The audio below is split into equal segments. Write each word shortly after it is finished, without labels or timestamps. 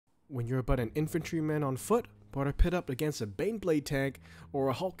When you're but an infantryman on foot, but are pit up against a Baneblade tank or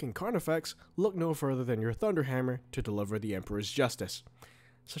a hulking Carnifex, look no further than your Thunderhammer to deliver the Emperor's justice.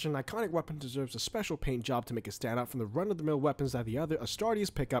 Such an iconic weapon deserves a special paint job to make it stand out from the run-of-the-mill weapons that the other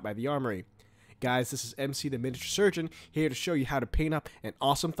Astartes pick up at the armory. Guys, this is MC the Miniature Surgeon, here to show you how to paint up an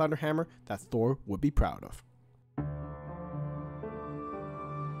awesome Thunderhammer that Thor would be proud of.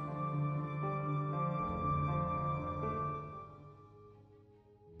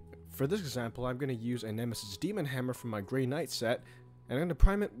 For this example, I'm going to use a Nemesis Demon Hammer from my Grey Knight set, and I'm going to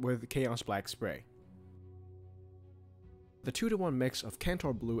prime it with Chaos Black Spray. The 2-to-1 mix of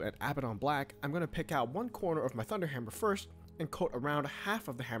Kantor Blue and Abbadon Black, I'm going to pick out one corner of my Thunderhammer first, and coat around half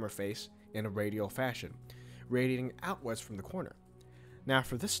of the hammer face in a radial fashion, radiating outwards from the corner. Now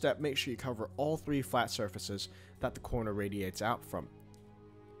for this step, make sure you cover all 3 flat surfaces that the corner radiates out from.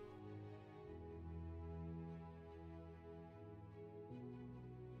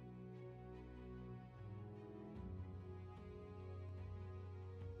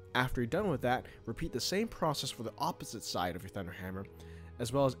 After you're done with that, repeat the same process for the opposite side of your Thunderhammer,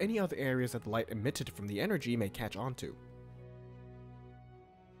 as well as any other areas that the light emitted from the energy may catch onto.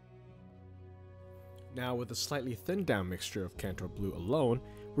 Now with a slightly thinned down mixture of Kantor Blue alone,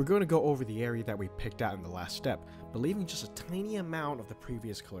 we're going to go over the area that we picked out in the last step, but leaving just a tiny amount of the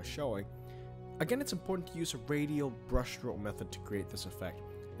previous color showing. Again, it's important to use a radial brushstroke method to create this effect.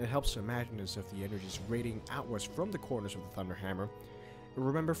 It helps to imagine as if the energy is radiating outwards from the corners of the Thunderhammer. And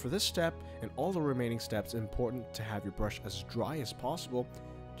remember, for this step and all the remaining steps, it's important to have your brush as dry as possible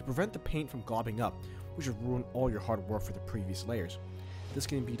to prevent the paint from globbing up, which would ruin all your hard work for the previous layers. This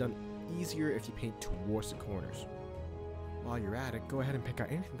can be done easier if you paint towards the corners. While you're at it, go ahead and pick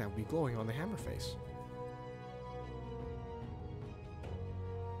out anything that will be glowing on the hammer face.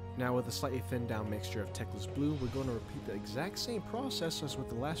 Now with a slightly thinned down mixture of Teclis Blue, we're going to repeat the exact same process as with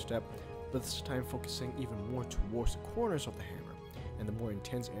the last step, but this time focusing even more towards the corners of the hammer and the more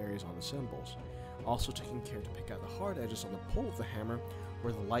intense areas on the symbols. Also taking care to pick out the hard edges on the pole of the hammer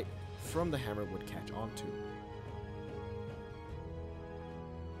where the light from the hammer would catch onto.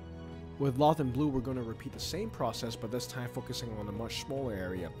 With Lothern Blue, we're going to repeat the same process, but this time focusing on a much smaller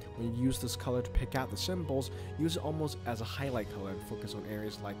area. When you use this color to pick out the symbols, use it almost as a highlight color and focus on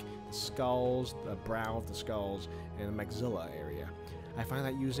areas like the skulls, the brow of the skulls, and the maxilla area. I find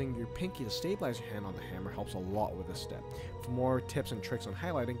that using your pinky to stabilize your hand on the hammer helps a lot with this step. For more tips and tricks on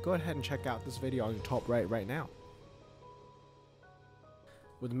highlighting, go ahead and check out this video on the top right now.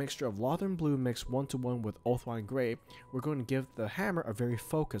 With a mixture of Lothern Blue mixed 1-to-1 with Ulthuan Grey, we're going to give the hammer a very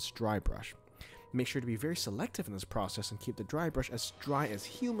focused dry brush. Make sure to be very selective in this process and keep the dry brush as dry as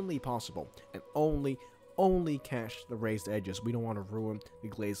humanly possible, and only catch the raised edges. We don't want to ruin the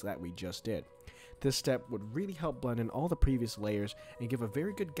glaze that we just did. This step would really help blend in all the previous layers and give a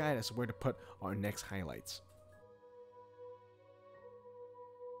very good guide as to where to put our next highlights.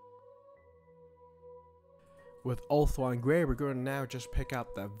 With Ulthuan Grey, we're going to now just pick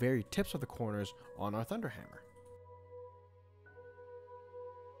out the very tips of the corners on our Thunderhammer.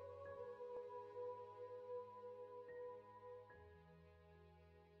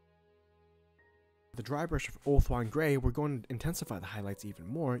 With the dry brush of Ulthuan Grey, we're going to intensify the highlights even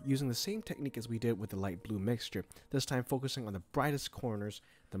more, using the same technique as we did with the light blue mixture, this time focusing on the brightest corners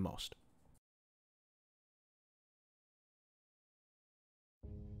the most.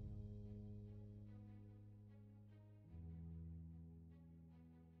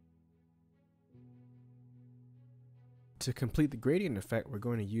 To complete the gradient effect, we're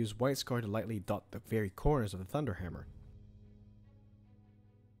going to use White Scar to lightly dot the very corners of the Thunderhammer.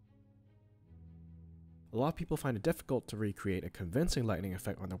 A lot of people find it difficult to recreate a convincing lightning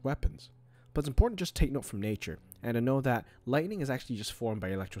effect on their weapons, but it's important to just take note from nature, and to know that lightning is actually just formed by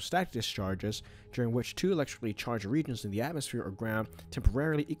electrostatic discharges, during which 2 electrically charged regions in the atmosphere or ground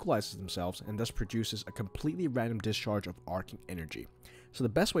temporarily equalizes themselves and thus produces a completely random discharge of arcing energy. So the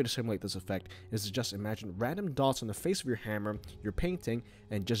best way to simulate this effect is to just imagine random dots on the face of your hammer you're painting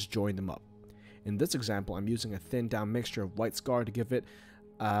and just join them up. In this example, I'm using a thinned down mixture of White Scar to give it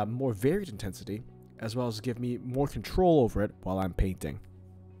more varied intensity, as well as give me more control over it while I'm painting.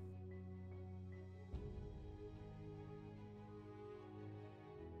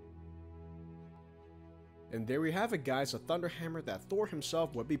 And there we have it, guys, a Thunderhammer that Thor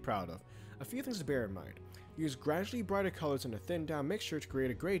himself would be proud of. A few things to bear in mind. Use gradually brighter colors in a thinned down mixture to create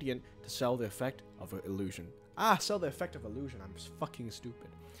a gradient to sell the effect of an illusion. Sell the effect of illusion, I'm fucking stupid.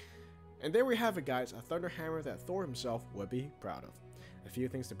 And there we have it, guys, a Thunderhammer that Thor himself would be proud of. A few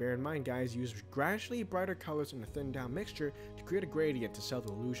things to bear in mind, guys. Use gradually brighter colors in a thinned down mixture to create a gradient to sell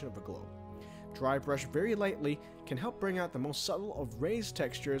the illusion of a glow. Dry brush very lightly can help bring out the most subtle of raised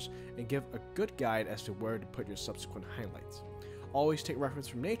textures and give a good guide as to where to put your subsequent highlights. Always take reference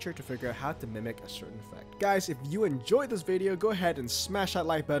from nature to figure out how to mimic a certain effect. Guys, if you enjoyed this video, go ahead and smash that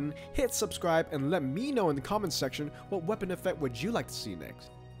like button, hit subscribe, and let me know in the comments section what weapon effect would you like to see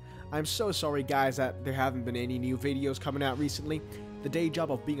next. I'm so sorry guys that there haven't been any new videos coming out recently. The day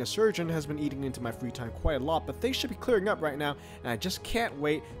job of being a surgeon has been eating into my free time quite a lot, but things should be clearing up right now, and I just can't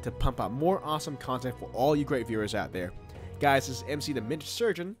wait to pump out more awesome content for all you great viewers out there. Guys, this is MC the Miniature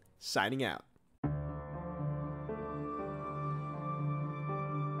Surgeon, signing out.